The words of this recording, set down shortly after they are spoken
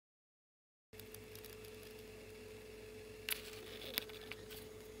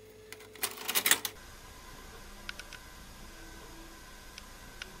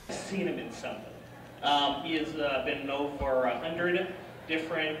seen him in something. He has been in over 100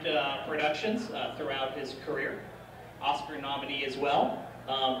 different productions throughout his career. Oscar nominee as well.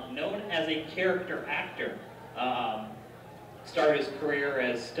 Known as a character actor. Started his career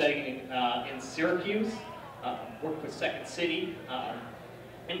as studying in Syracuse. Worked with Second City,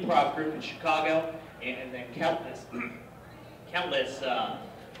 improv group in Chicago, and then countless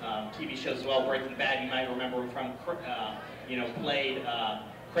TV shows as well. Breaking Bad, you might remember him from, played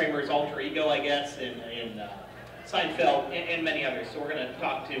Kramer's alter ego, I guess, in Seinfeld, and many others. So we're going to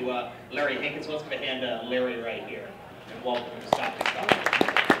talk to Larry Hankin. So let's give a hand to Larry right here, and welcome to StocktonCon.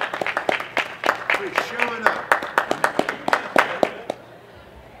 For showing up.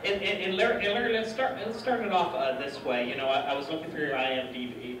 And Larry, let's start it off this way. You know, I was looking through your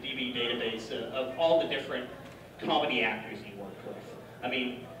IMDb database of all the different comedy actors you worked with. I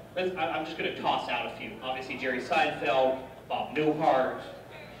mean, I'm just going to toss out a few. Obviously, Jerry Seinfeld, Bob Newhart,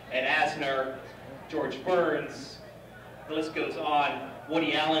 Ed Asner, George Burns. The list goes on.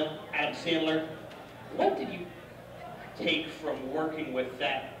 Woody Allen, Adam Sandler. What did you take from working with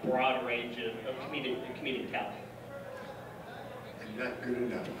that broad range of comedic talent? Not good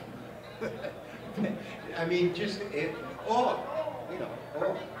enough. I mean, just all.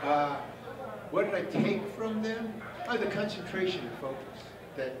 What did I take from them? Oh, the concentration and focus.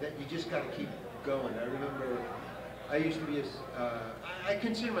 That you just got to keep going. I remember, I used to be I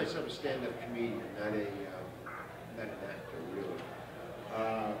consider myself a stand-up comedian, not an actor really.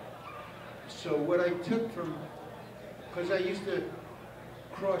 So what I took from, because I used to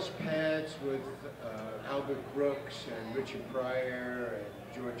cross paths with Albert Brooks and Richard Pryor and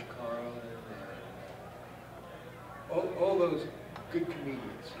George Carlin and all those good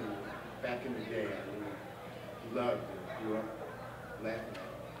comedians who back in the day I really loved and grew up laughing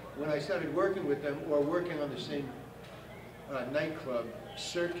at. When I started working with them or working on the same nightclub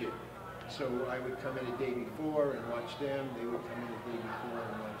circuit, so I would come in the day before and watch them, they would come in the day before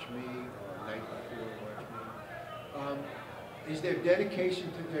and watch me, or the night before and watch me. Is their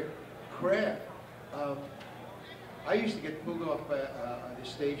dedication to their craft. I used to get pulled off on the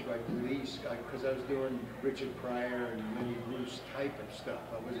stage by police because I was doing Richard Pryor and Lenny Bruce type of stuff.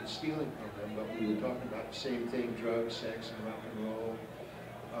 I wasn't stealing from them, but we were talking about the same thing, drugs, sex, and rock and roll.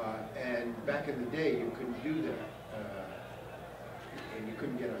 And back in the day, you couldn't do that. And you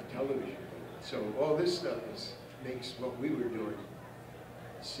couldn't get on television. So all this stuff makes what we were doing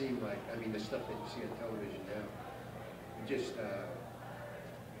seem like, I mean, the stuff that you see on television now, just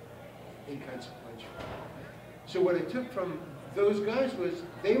inconsequential. So what I took from those guys was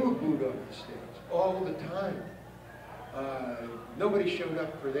they were booed off the stage all the time. Nobody showed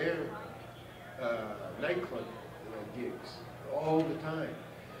up for their nightclub gigs all the time.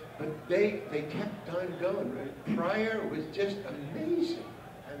 But they kept on going. Right? Pryor was just amazing.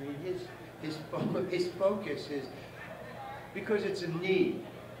 I mean, his focus is, because it's a need.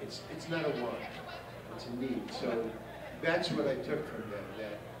 It's not a want. It's a need. So that's what I took from them,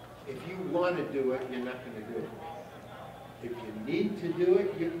 that if you want to do it, you're not going to do it. If you need to do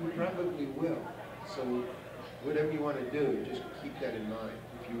it, you probably will. So whatever you want to do, just keep that in mind.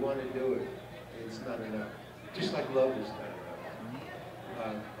 If you want to do it, it's not enough. Just like love is not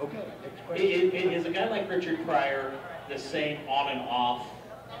enough. Okay, next question. Is a guy like Richard Pryor the same on and off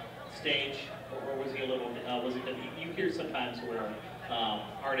stage, or was he a little, you hear sometimes where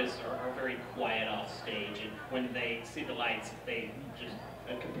artists are very quiet off stage, and when they see the lights, they just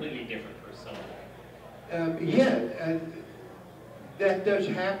a completely different persona. Yeah, that does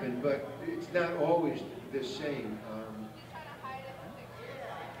happen, but it's not always the same.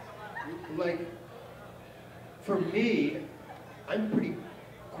 Like, for me, I'm pretty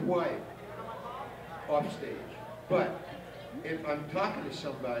quiet off stage, but if I'm talking to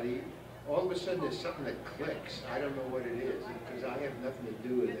somebody, all of a sudden there's something that clicks. I don't know what it is, because I have nothing to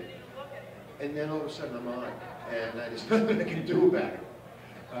do with it. And then all of a sudden I'm on, and there's nothing I can do about it.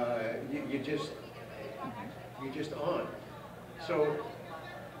 You're just on. So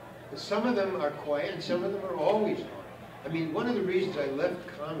some of them are quiet, and some of them are always on. I mean, one of the reasons I left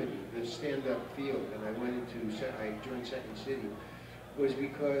comedy, the stand-up field, and I joined Second City, was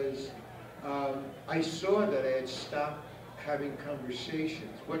because I saw that I had stopped having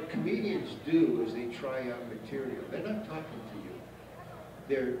conversations. What comedians do is they try out material. They're not talking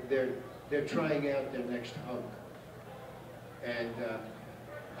to you. They're trying out their next hunk. And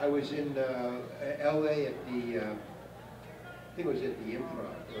I was in L.A. at the, I think it was at the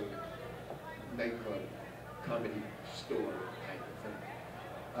Improv, or nightclub, comedy store type of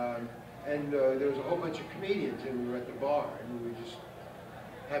thing. And there was a whole bunch of comedians, and we were at the bar, and we were just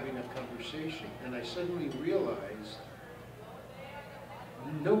having a conversation. And I suddenly realized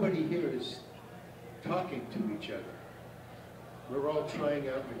nobody here is talking to each other. We're all trying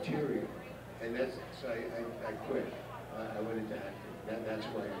out material, and so I quit. I went into acting. That's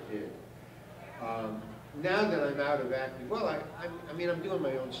why I did. Now that I'm out of acting, well, I mean, I'm doing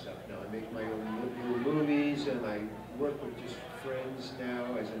my own stuff now. I make my own little movies, and I work with just friends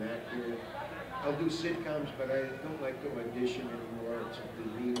now as an actor. I'll do sitcoms, but I don't like to audition anymore. It's a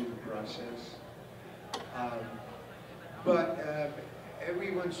demeaning process. But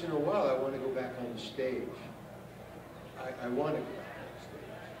every once in a while, I want to go back on the stage. I want to go back on the stage.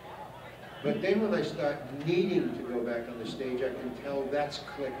 But then when I start needing to go back on the stage, I can tell that's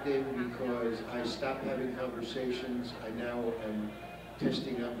clicked in because I stopped having conversations. I now am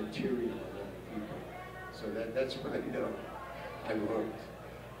testing out material on other people. So that's when I know I'm hooked.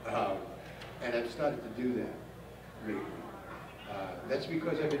 And I've started to do that lately. That's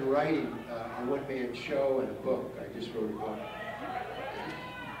because I've been writing a one-man show and a book. I just wrote a book.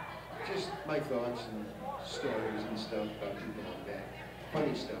 Just my thoughts and stories and stuff about people like that.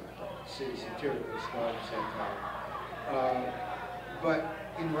 Funny stuff, satirical stuff, satire. But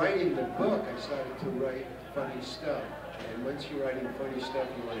in writing the book, I started to write funny stuff. And once you're writing funny stuff,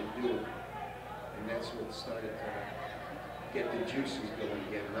 you want to do it. And that's what started to get the juices going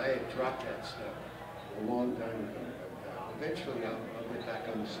again. And I had dropped that stuff a long time ago. Eventually, I'll get back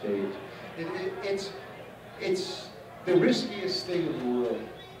on the stage. It's the riskiest thing in the world,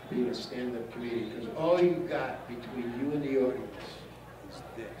 being a stand-up comedian, because all you got between you and the audience is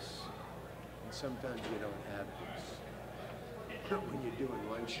this. And sometimes you don't have this when you're doing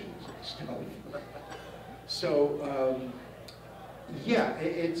luncheons and stuff. So, yeah,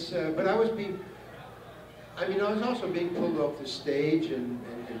 but I was also being pulled off the stage and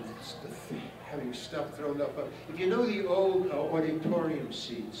having stuff thrown up. If you know the old auditorium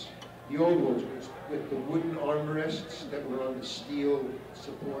seats, the old ones with the wooden armrests that were on the steel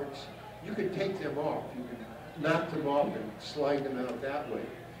supports, you could take them off. You could knock them off and slide them out that way.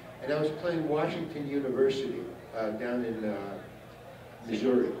 And I was playing Washington University down in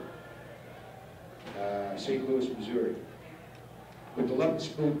Missouri, St. Louis, Missouri, with the Love and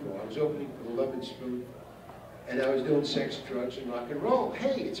Spoonful. I was opening for the Love and Spoonful. And I was doing sex, drugs, and rock and roll.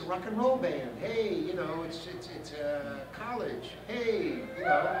 Hey, it's a rock and roll band. Hey, you know, it's college. Hey, you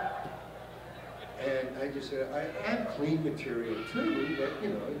know. And I just said, I have clean material too, but you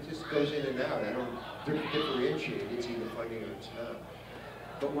know, it just goes in and out. I don't differentiate. It's either funny or it's not.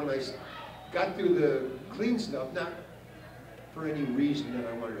 But when I got through the clean stuff, not for any reason that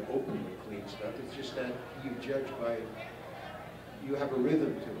I wanted to open with clean stuff, it's just that you judge by, you have a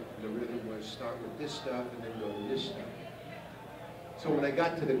rhythm to it. The rhythm was start with this stuff and then go to this stuff. So when I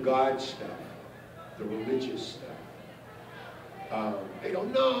got to the God stuff, the religious stuff, they go,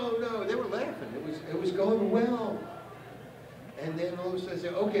 no, they were laughing. It was going well. And then all of a sudden they say,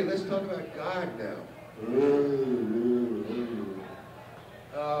 okay, let's talk about God now. No.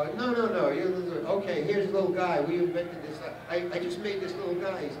 Okay, here's a little guy. We invented this. I just made this little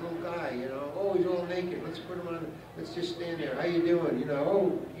guy. He's a little guy, you know. Oh, he's all naked. Let's put him on. Let's just stand there. How you doing? You know.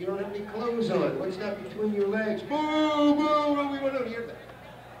 Oh, you don't have any clothes on. What's that between your legs? Boo, boo. We want to hear that.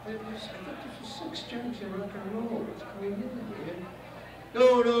 I thought this was 6 jokes in rock and roll. What's going on, man?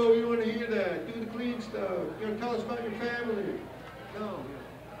 No, we want to hear that. Do the clean stuff. You know, tell us about your family. No.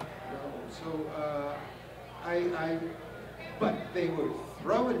 So but they were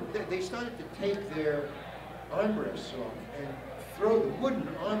throwing, they started to take their armrests off and throw the wooden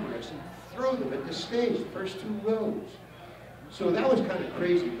armrests and throw them at the stage, the first 2 rows. So that was kind of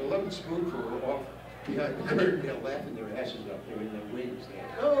crazy. The Love and Spoonful were off behind the curtain, they're laughing their asses up there in their wings.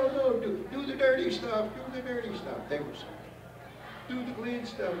 No, do the dirty stuff, do the dirty stuff. They were saying, do the clean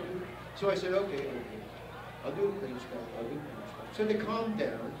stuff. So I said, okay, I'll do the clean stuff, So they calmed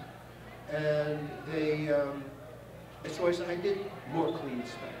down, and they, so I said, I did more clean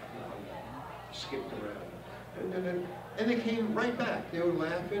stuff, you know, skipped around. And they came right back. They were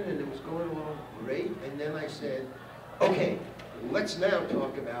laughing, and it was going along great. And then I said, okay, let's now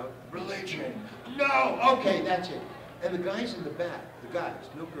talk about religion. No, okay, that's it. And the guys in the back,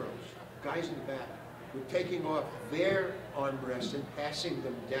 no girls, guys in the back, were taking off their armrests and passing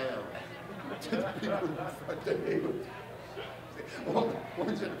them down to the people in front. All the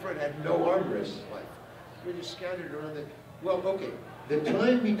ones in the front had no armrests left. We're just scattered around the, well, okay, the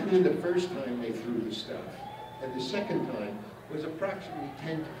time between the first time they threw the stuff and the second time was approximately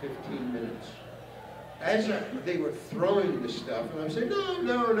 10 to 15 minutes. As they were throwing the stuff, and I'm saying,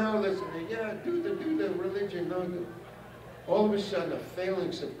 no, listen, yeah, do the religion, no. All of a sudden, a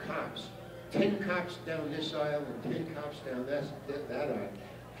phalanx of cops, 10 cops down this aisle and 10 cops down that aisle,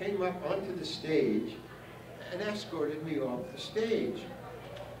 came up onto the stage and escorted me off the stage.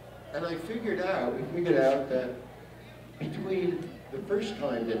 And we figured out that between the first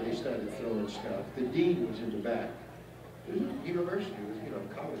time that they started throwing stuff, the dean was in the back. It was a university, it was, you know,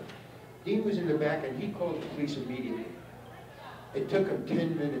 college. Dean was in the back and he called the police immediately. It took him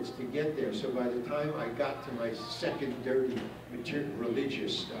 10 minutes to get there, so by the time I got to my second dirty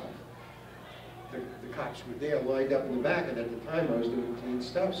religious stuff, the cops were there lined up in the back, and at the time I was doing clean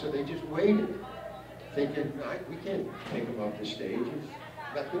stuff, so they just waited, thinking, we can't take him off the stage, he's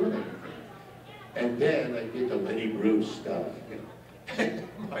not doing anything. And then I did the Lenny Bruce stuff, you know.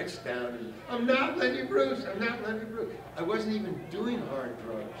 Marched down and, I'm not Lenny Bruce, I'm not Lenny Bruce. I wasn't even doing hard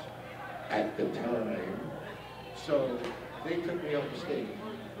drugs at the time, so they took me off the stage.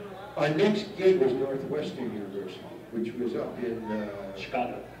 Our next gig was Northwestern University, which was up in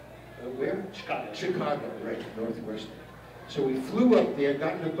Chicago. Where? Chicago. Chicago, right, Northwestern. So we flew up there,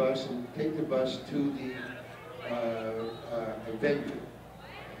 got in the bus, and take the bus to the venue.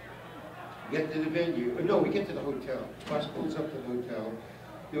 Get to the venue. No, we get to the hotel. Bus pulls up to the hotel.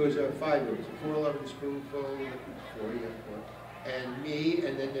 There was 5 of us, a 411 spoonful, 40, and me,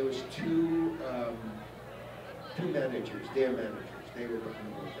 and then there was two managers, their managers. They were looking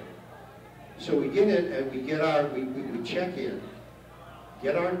the whole thing. So we get in and we check in,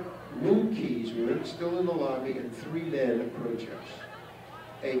 get our room keys, we're still in the lobby, and 3 men approach us.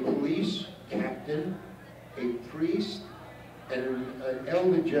 A police captain, a priest, and an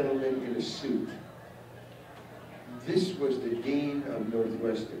elder gentleman in a suit. This was the dean of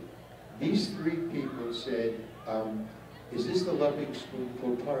Northwestern. These 3 people said, is this the Loving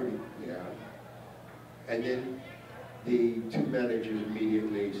Spoonful party? Yeah. And then the 2 managers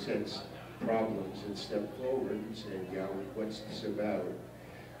immediately sensed problems and stepped forward and said, yeah, what's this about?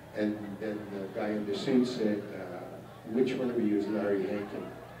 And then the guy in the suit said, which one of you is Larry Hankin?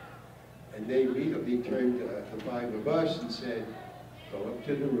 And they immediately turned to the 5 of us and said, go up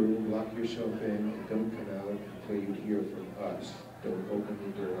to the room, lock yourself in, and don't come out until you hear from us. Don't open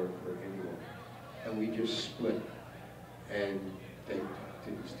the door for anyone. And we just split. And they talked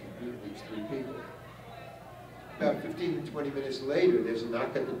to these 3 people. About 15 to 20 minutes later, there's a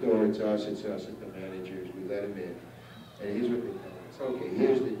knock at the door. It's us at the managers. We let them in. And here's what they tell us. Okay,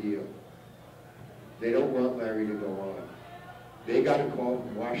 here's the deal. They don't want Larry to go on. They got a call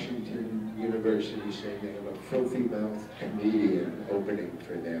from Washington University saying they have a filthy-mouthed comedian opening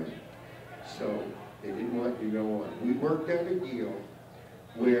for them. So they didn't want you to go on. We worked out a deal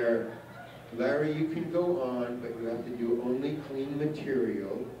where, Larry, you can go on, but you have to do only clean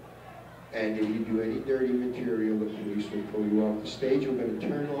material. And if you do any dirty material, the police will pull you off the stage. We're going to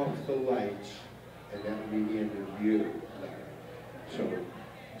turn off the lights, and that will be the end of you, Larry. So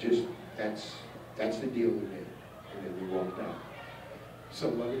just, that's the deal we made. And then we walked out. So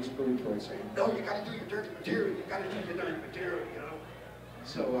Loving Spoonful saying, no, you got to do your dirty material. You got to do your dirty material, you know.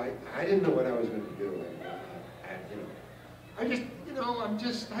 So I didn't know what I was going to do. I just, you know,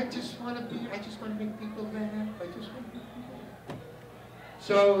 I just want to make people laugh. I just want to make people laugh.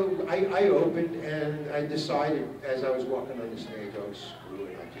 So I opened and I decided as I was walking on the stage, oh, screw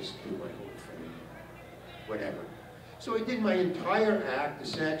it, I'll just do my whole thing, whatever. So I did my entire act, the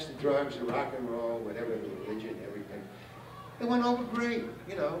sex, the drugs, the rock and roll, whatever, the religion, everything. It went over great,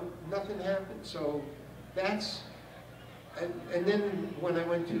 you know, nothing happened. So that's, and then when I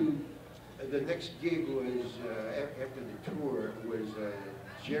went to, the next gig was, after the tour, was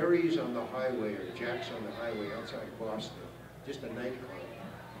Jerry's on the Highway, or Jack's on the Highway outside Boston, just a nightclub.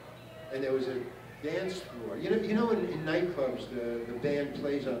 And there was a dance floor. You know in nightclubs, the band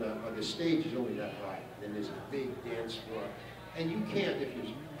plays on the stage is only that high. And there's a big dance floor. And you can't, if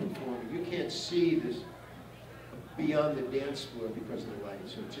you're performing, you can't see this beyond the dance floor because of the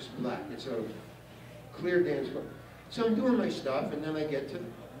lights. So it's just black. It's a clear dance floor. So I'm doing my stuff, and then I get to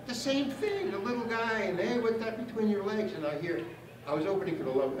the same thing, the little guy, and hey, what's that between your legs? And I hear, I was opening for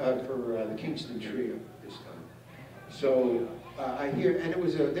the Kingston Trio this time. So I hear, and there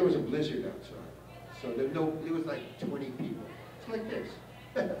was a blizzard outside. So there was like 20 people. It's like this.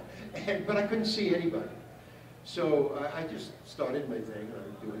 But I couldn't see anybody. So I just started my thing, and I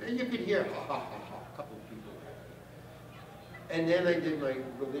was doing it. And you could hear, ha, ha, ha, ha, a couple of people. And then I did my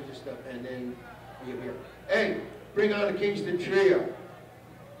religious stuff, and then you hear, hey, bring on the Kingston Trio.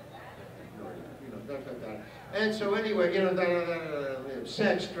 And so anyway, you know,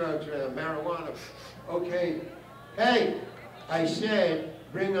 sex, drugs, marijuana. Okay, hey, I said,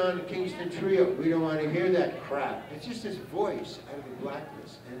 bring on the Kingston Trio. We don't want to hear that crap. It's just this voice out of the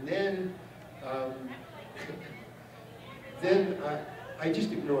blackness. And then, I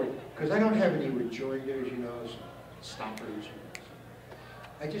just ignored it because I don't have any rejoinders, you know, stoppers.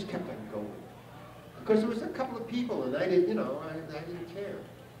 I just kept on going because there was a couple of people, and I didn't, you know, I didn't care.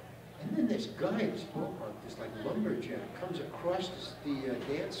 And then this guy, this like lumberjack, comes across the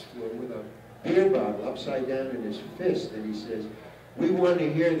dance floor with a beer bottle upside down in his fist, and he says, "We want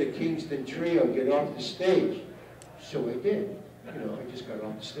to hear the Kingston Trio get off the stage." So I did. You know, I just got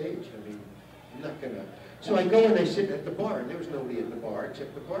off the stage. I mean, I'm not gonna. So I go and I sit at the bar, and there was nobody at the bar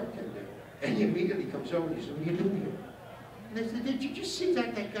except the bartender. And he immediately comes over and he says, "What are you doing here?" And I said, "Did you just see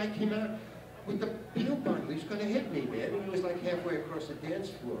that guy came out with the beer bottle? He was going to hit me, man." And he was like halfway across the dance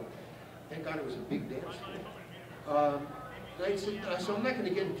floor. Thank God it was a big dance floor. And I said, "So I'm not going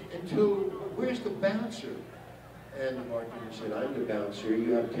to get until, where's the bouncer?" And the bartender said, "I'm the bouncer.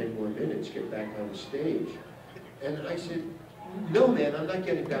 You have 10 more minutes. Get back on the stage." And I said, "No, man, I'm not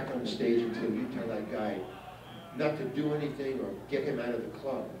getting back on the stage until you tell that guy not to do anything or get him out of the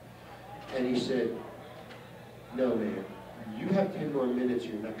club." And he said, "No, man, you have 10 more minutes,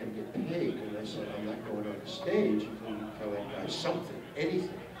 you're not going to get paid." And I said, "I'm not going on the stage until you tell that guy something,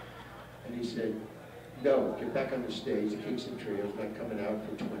 anything." And he said, "No, get back on the stage. The Kingston Trio's not coming out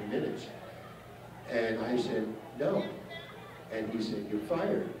for 20 minutes. And I said, "No." And he said, "You're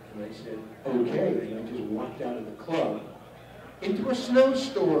fired." And I said, "Okay." And I just walked out of the club into a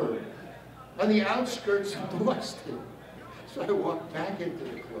snowstorm on the outskirts of Boston. So I walked back into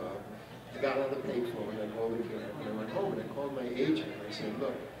the club. I got on the payphone, I called the cab, and I went home, and I called my agent, and I said,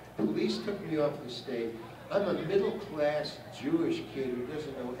 "Look, police took me off the stage. I'm a middle-class Jewish kid who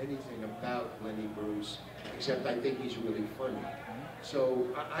doesn't know anything about Lenny Bruce, except I think he's really funny. So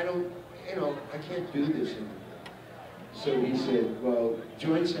I don't, you know, I can't do this anymore." So he said, "Well,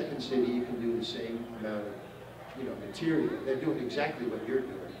 join Second City, you can do the same amount of, you know, material. They're doing exactly what you're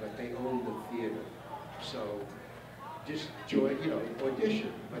doing, but they own the theater. So just join, you know,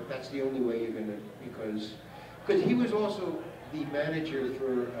 audition." But that's the only way you're gonna, because he was also the manager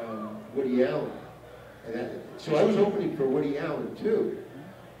for Woody Allen. And so I was opening for Woody Allen too.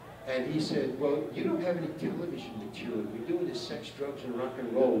 And he said, "Well, you don't have any television material. We're doing this sex, drugs, and rock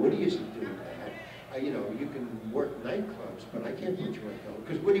and roll. Woody isn't doing that. You know, you can work nightclubs, but I can't put you on television."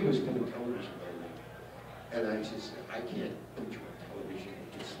 Because Woody was doing television only. And I said, "I can't put you on television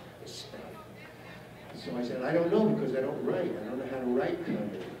with this stuff." So I said, "I don't know, because I don't write. I don't know how to write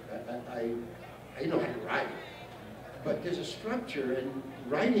comedy. I know how to write. But there's a structure, and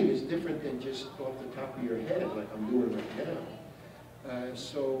writing is different than just off the top of your head, like I'm doing right now."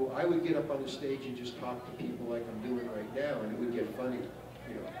 So I would get up on the stage and just talk to people like I'm doing right now, and it would get funny,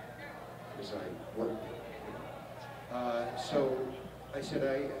 you know, as I worked. So I said,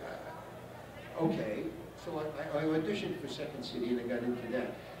 okay. So I auditioned for Second City, and I got into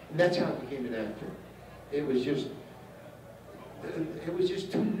that. And that's how I became an actor. It was just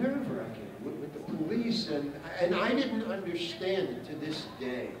too nerve-wracking with the police, and I didn't understand it to this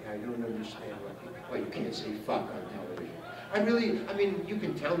day. I don't understand why you can't say fuck on television. I mean, you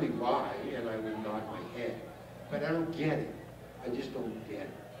can tell me why, and I will nod my head, but I don't get it. I just don't get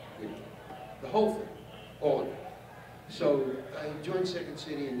it. You know, the whole thing, all of it. So I joined Second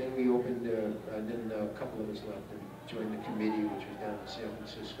City, and then we opened, and then a couple of us left and joined the committee, which was down in San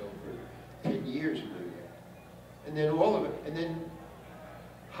Francisco for 10 years we were there. And then all of it, and then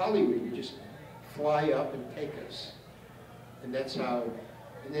Hollywood would just fly up and take us. And that's how,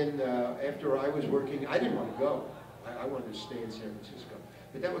 and then after I was working, I didn't want to go. I wanted to stay in San Francisco.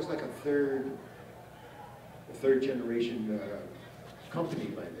 But that was like a third generation company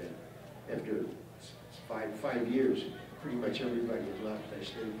by then. After five years, pretty much everybody had left. I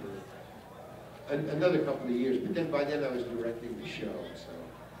stayed for another couple of years. But then by then I was directing the show, so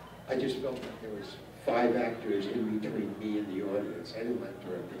I just felt like there was 5 actors in between me and the audience. I didn't like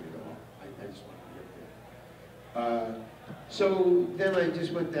directing at all. I just wanted to get there. So then I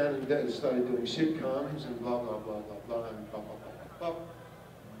just went down and started doing sitcoms and blah, blah, blah, blah, blah, and blah, blah, blah, blah, blah.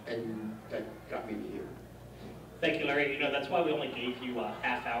 And that got me to here. Thank you, Larry. You know, that's why we only gave you a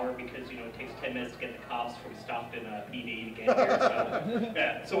half hour, because, you know, it takes 10 minutes to get the cops from Stockton PD to get here.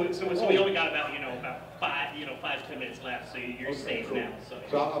 So, yeah, so we only got about, about 5-10 minutes left, so you're safe cool. now.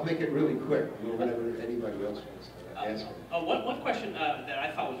 So I'll make it really quick, whatever anybody else wants to ask me. One question that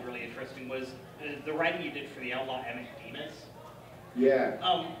I thought was really interesting was the writing you did for the Outlaw Emmett Demas. Yeah.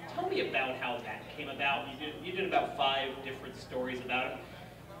 Tell me about how that came about. You did about 5 different stories about it.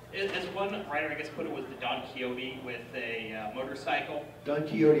 As one writer, I guess, put it, was the Don Quixote with a motorcycle. Don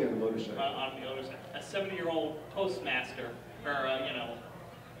Quixote on a motorcycle. On the motorcycle. A 70-year-old postmaster,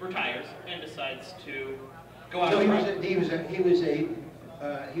 retires and decides to go out. No, he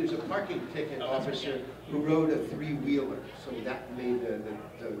was a parking ticket officer who rode a 3-wheeler, so that made the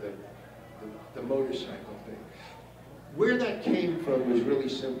motorcycle thing. Where that came from was really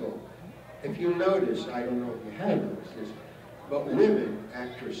simple. If you notice, I don't know if you have noticed this, But women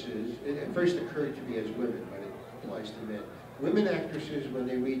actresses, it first occurred to me as women, but it applies to men. Women actresses, when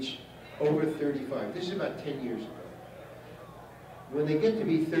they reach over 35, this is about 10 years ago, when they get to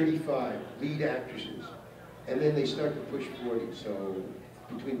be 35, lead actresses, and then they start to push 40, so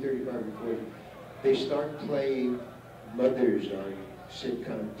between 35 and 40, they start playing mothers on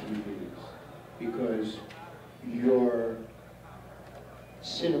sitcom TVs because your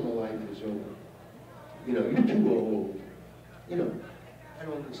cinema life is over. You know, you're too old. You know, I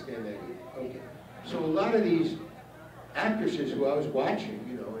don't understand that either. Okay. So a lot of these actresses who I was watching,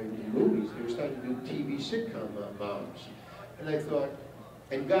 you know, in movies, they were starting to do TV sitcom moms. And I thought,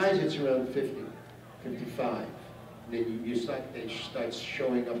 and guys, it's around 50, 55. And then they start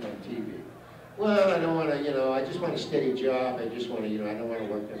showing up on TV. Well, I don't want to, you know, I just want a steady job. I just want to, you know, I don't want to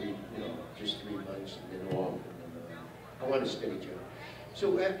work every, you know, just 3 months and then off. I want a steady job.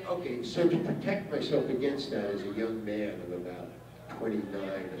 So, okay, so to protect myself against that as a young man of about 29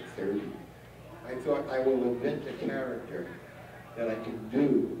 or 30, I thought I will invent a character that I can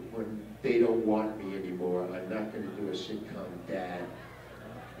do when they don't want me anymore. I'm not going to do a sitcom dad.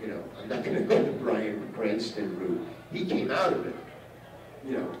 You know, I'm not going to go the Bryan Cranston route. He came out of it,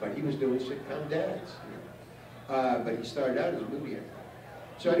 you know, but he was doing sitcom dads. You know. But he started out as a movie actor.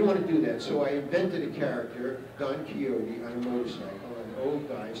 So I didn't want to do that. So I invented a character, Don Quixote, on a motorcycle, an old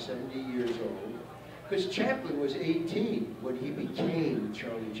guy, 70 years old. Because Chaplin was 18 when he became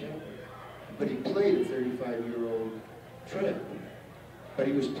Charlie Chaplin. But he played a 35-year-old tramp. But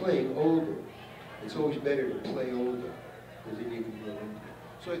he was playing older. It's always better to play older, because then you can grow into it.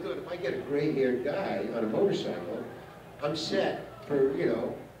 So I thought, if I get a gray-haired guy on a motorcycle, I'm set for, you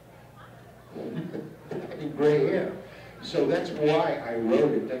know, having gray hair. So that's why I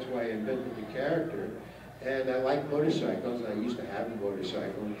wrote it. That's why I invented the character. And I like motorcycles. I used to have a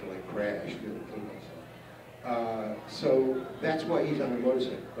motorcycle until I crashed and killed myself. So that's why he's on a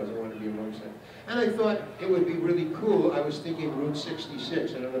motorcycle, because I want to be a motorcycle. And I thought it would be really cool. I was thinking Route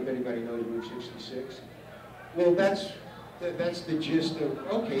 66. I don't know if anybody knows Route 66. Well, that's the gist of,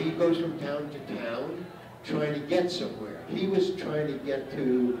 okay, he goes from town to town trying to get somewhere. He was trying to get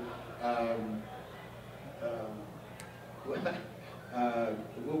to,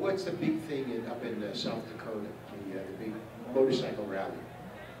 well, what's the big thing up in South Dakota, the big motorcycle rally?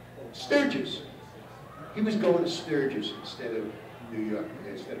 Sturgis. He was going to Sturgis instead of New York,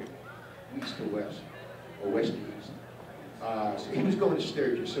 instead of east to west, or west to east. So he was going to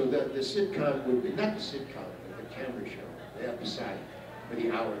Sturgis. So the sitcom would be, not the sitcom, but the camera show, the episode, or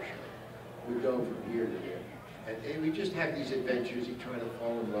the hour show, would go from here to there. And we just have these adventures. He'd try to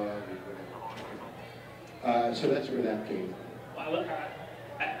fall in love and whatever. So that's where that came from. Well,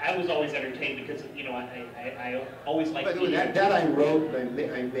 I was always entertained because, you know, I always liked. By the way, that I wrote and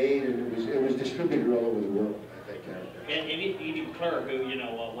I made, and it was distributed all over the world. That character. And Edie McClure, who, you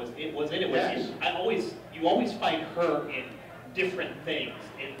know, was in it. Yes. You always find her in different things,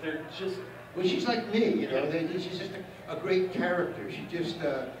 and they're just. Well, she's like me, you know. She's just a great character. She just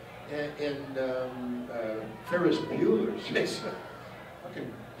Ferris Bueller, she just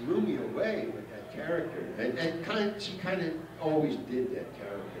fucking blew me away with that character, and she kind of always did that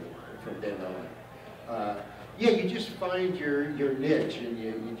character from then on. Yeah, you just find your niche and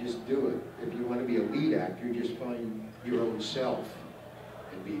you just do it. If you want to be a lead actor, you just find your own self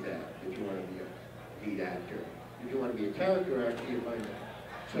and be that. If you want to be a lead actor, if you want to be a character actor, you find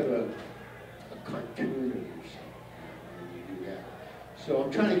sort of a cartoon of yourself, and you do that. So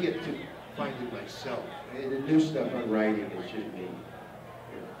I'm trying to get to finding myself. And the new stuff I'm writing is just me.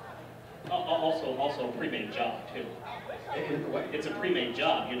 Also a pre-made job too. What? It's a pre-made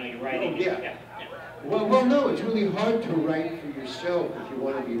job. You know, you're writing. Oh, yeah. Well, no, it's really hard to write for yourself if you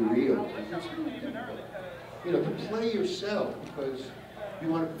want to be real. It's really difficult. You know, to play yourself because you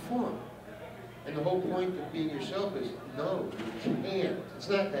want to perform. And the whole point of being yourself is, no, you can't. It's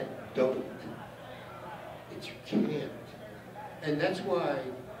not that don't. It's you can't. And that's why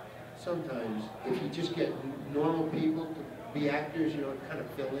sometimes if you just get normal people to be actors, you know, kind of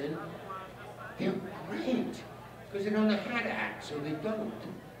fill in, they're great. Because they don't know how to act, so they don't.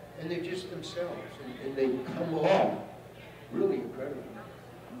 And they're just themselves, and they come off really incredible.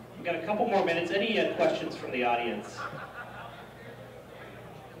 We've got a couple more minutes. Any questions from the audience?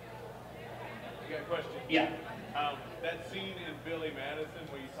 You got a question? Yeah. That scene in Billy Madison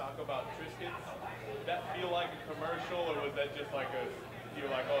where you talk about Triscuits, did that feel like a commercial, or was that just like you're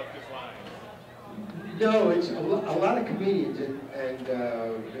like, oh, it's just lines? No, it's a lot of comedians, and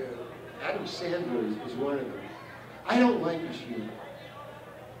Adam Sandler is one of them. I don't like his humor.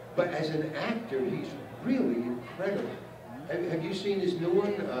 But as an actor, he's really incredible. Have you seen his new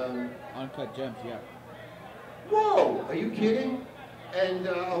one? Uncut Gems, yeah. whoa, are you kidding? And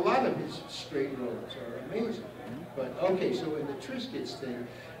a lot of his straight roles are amazing. But okay, so in the Triscuits thing,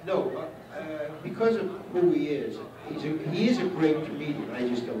 no, because of who he is a great comedian. I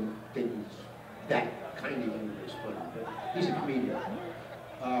just don't think he's that kind of humorous funny, but he's a comedian.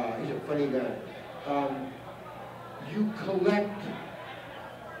 He's a funny guy. You collect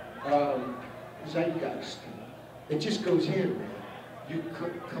zeitgeist. It just goes in, man. You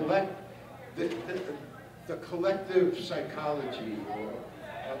collect the collective psychology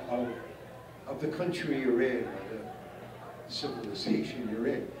of the country you're in, or the civilization you're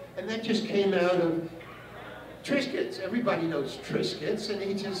in. And that just came out of Triscuits. Everybody knows Triscuits, and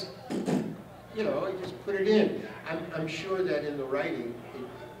he just, you know, he just put it in. I'm sure that in the writing,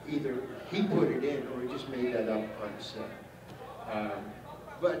 either he put it in or he just made that up on set.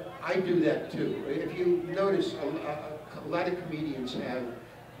 But I do that too. If you notice, a lot of comedians have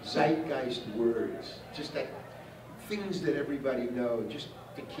zeitgeist words, just that things that everybody knows, just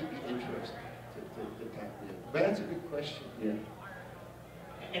to keep you interested, to tap in. But that's a good question. Yeah.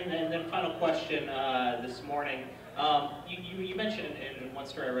 And then final question this morning. You mentioned in one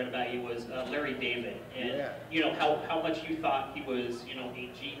story I read about you was Larry David, and yeah. you know how much you thought he was, you know, a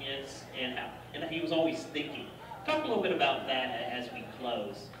genius, and he was always thinking. Talk a little bit about that as we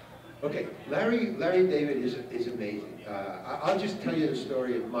close. Okay, Larry David is amazing. I'll just tell you the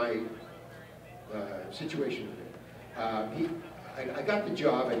story of my situation with him. I got the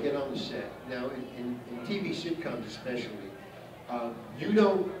job. I get on the set. Now, in TV sitcoms especially, you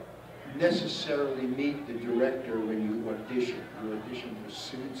don't necessarily meet the director when you audition. You audition for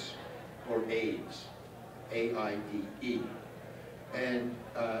Suits or AIDS, A-I-D-E, and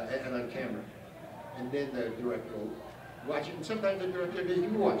on camera. And then the director will watch it, and sometimes the director doesn't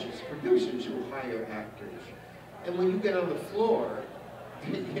even watch it. It's producers who hire actors. And when you get on the floor,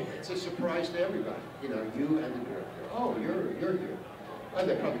 it's a surprise to everybody. You know, you and the director. Oh, you're here. Well,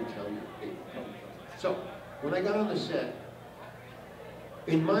 they probably tell you. So, when I got on the set,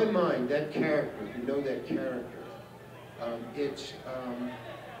 in my mind, that character, if you know that character, I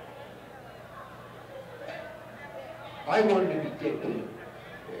wanted to be deadpan.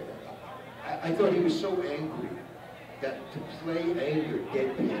 I thought he was so angry that to play anger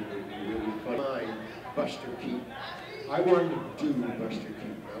deadpan would be really fun. Mine, Buster Keaton. I wanted to do Buster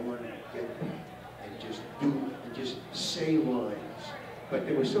Keaton. I wanted to get and just say lines. But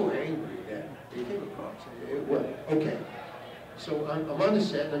they were so angry that they came across. It worked. Okay. So I'm on the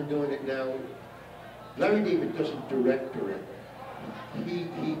set and I'm doing it now. Larry David doesn't direct it.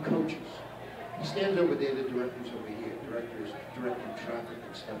 He coaches. He stands over there, the director's over here. Director's directing traffic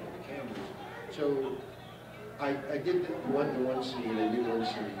and stuff with the cameras. So I did the one scene, I did one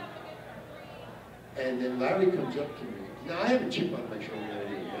scene. And then Larry comes up to me. Now I have a chip on my shoulder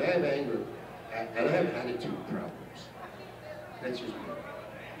already, and I have anger, and I have attitude problems. That's just me.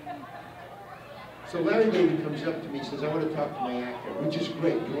 So Larry David comes up to me and says, I want to talk to my actor, which is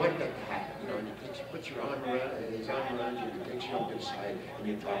great. You want that to happen, you know, and he puts your arm around, and his arm around you, and he takes you up to the side, and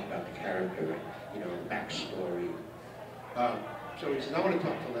you talk about the character, you know, the backstory. So he says, I want to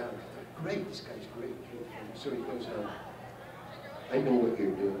talk to Larry. I thought, great, this guy's great. So he goes, I know what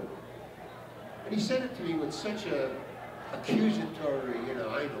you're doing. And he said it to me with such a accusatory, you know,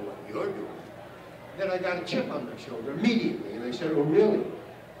 I know what you're doing, that I got a chip on my shoulder immediately. And I said, oh, really?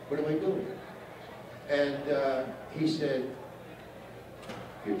 What am I doing? And he said,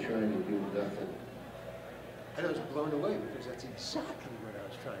 you're trying to do nothing. And I was blown away because that's exactly what I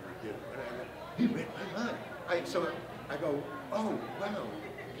was trying to do. And he read my mind. So I go, oh, wow,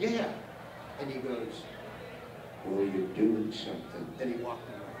 yeah. And he goes, well, you're doing something. And he walked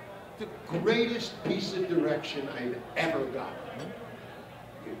away. The greatest piece of direction I've ever got.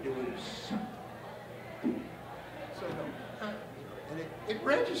 You're doing something. So I go, and it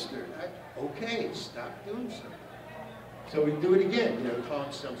registered. Okay, stop doing something. So we do it again. You know,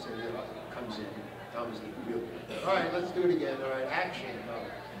 Tom Simpson comes in. Tom's the real good. All right, let's do it again. All right, action.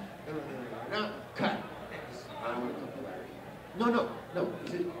 No, cut. I want to talk to Larry. No. He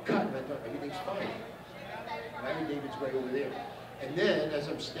said, cut. And I thought, everything's fine. Larry David's right over there. And then, as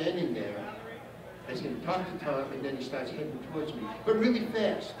I'm standing there, I was going to talk to Tom, and then he starts heading towards me, but really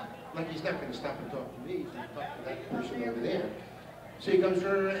fast. Like he's not going to stop and talk to me. He's going to talk to that person over there. So he comes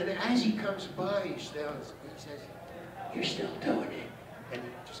around, and as he comes by, he says, you're still doing it. And he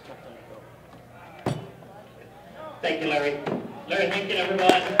just kept on going. Thank you, Larry. Larry Hankin,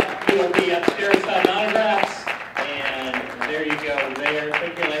 everyone. He will be upstairs on autographs. And there you go there.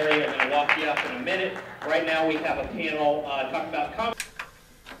 Thank you, Larry. I'm going to walk you up in a minute. Right now we have a panel talking about